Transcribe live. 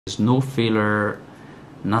There's no filler,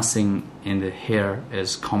 nothing in the hair.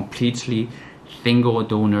 Is completely single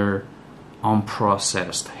donor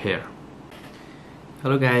unprocessed hair.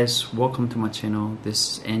 Hello guys, welcome to my channel.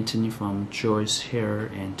 This is Anthony from Joyce Hair,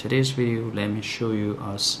 and today's video let me show you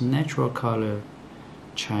a natural color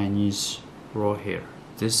Chinese raw hair.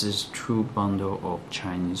 This is true bundle of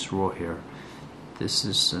Chinese raw hair. This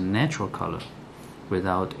is a natural color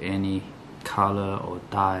without any color or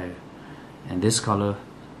dye, and this color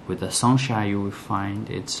with the sunshine you will find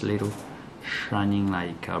it's little shining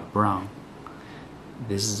like brown.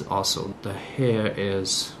 This is also, the hair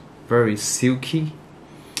is very silky,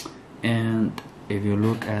 and if you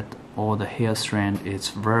look at all the hair strand, it's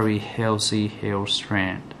very healthy hair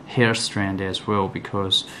strand as well,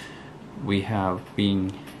 because we have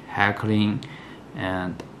been hackling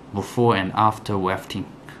and before and after wefting,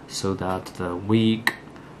 so that the weak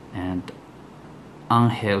and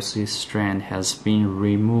unhealthy strand has been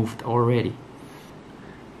removed already.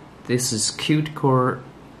 This is cuticle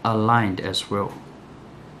aligned as well.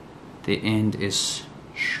 The end is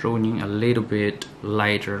showing a little bit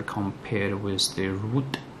lighter compared with the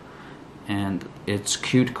root, and it's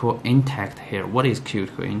cuticle intact hair. What is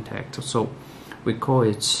cuticle intact? So we call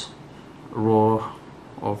it raw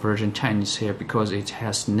or virgin Chinese hair because it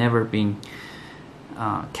has never been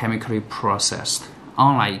chemically processed,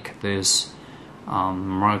 unlike this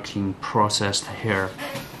marking processed hair.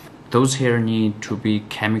 Those hair need to be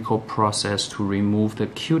chemical processed to remove the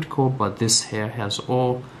cuticle, but this hair has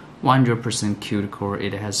all 100% cuticle.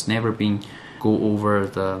 It has never been go over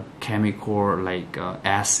the chemical like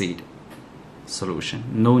acid solution.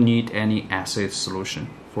 No need any acid solution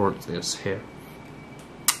for this hair.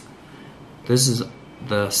 This is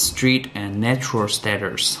the straight and natural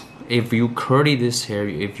status. If you curly this hair,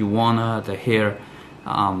 if you wanna the hair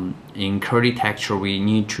in curly texture, we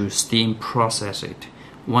need to steam process it.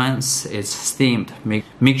 Once it's steamed,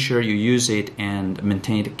 make sure you use it and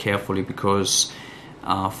maintain it carefully, because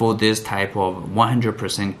for this type of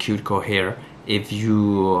 100% cuticle hair, if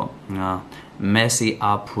you mess it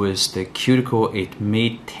up with the cuticle, it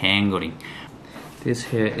may tangling. This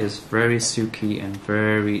hair is very silky and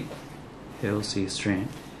very healthy strand,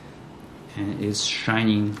 and it's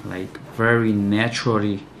shining like very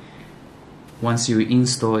naturally. Once you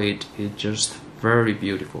install it, it's just very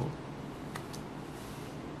beautiful.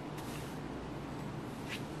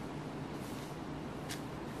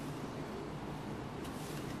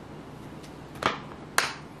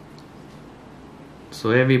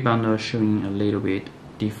 So every bundle showing a little bit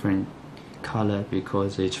different color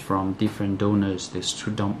because it's from different donors, this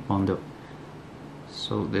two bundle.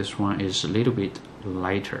 So this one is a little bit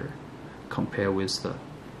lighter compared with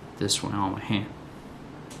this one on my hand.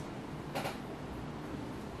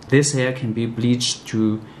 This hair can be bleached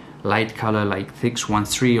to light color like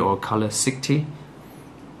 613 or color 60,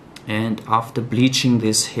 and after bleaching,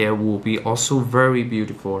 this hair will be also very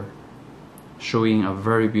beautiful, showing a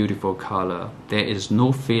very beautiful color. There is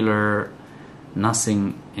no filler,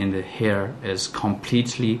 nothing in the hair. Is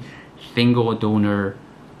completely single donor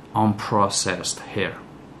unprocessed hair.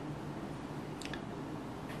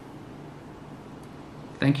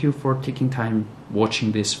 Thank you for taking time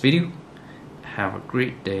watching this video. Have a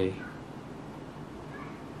great day.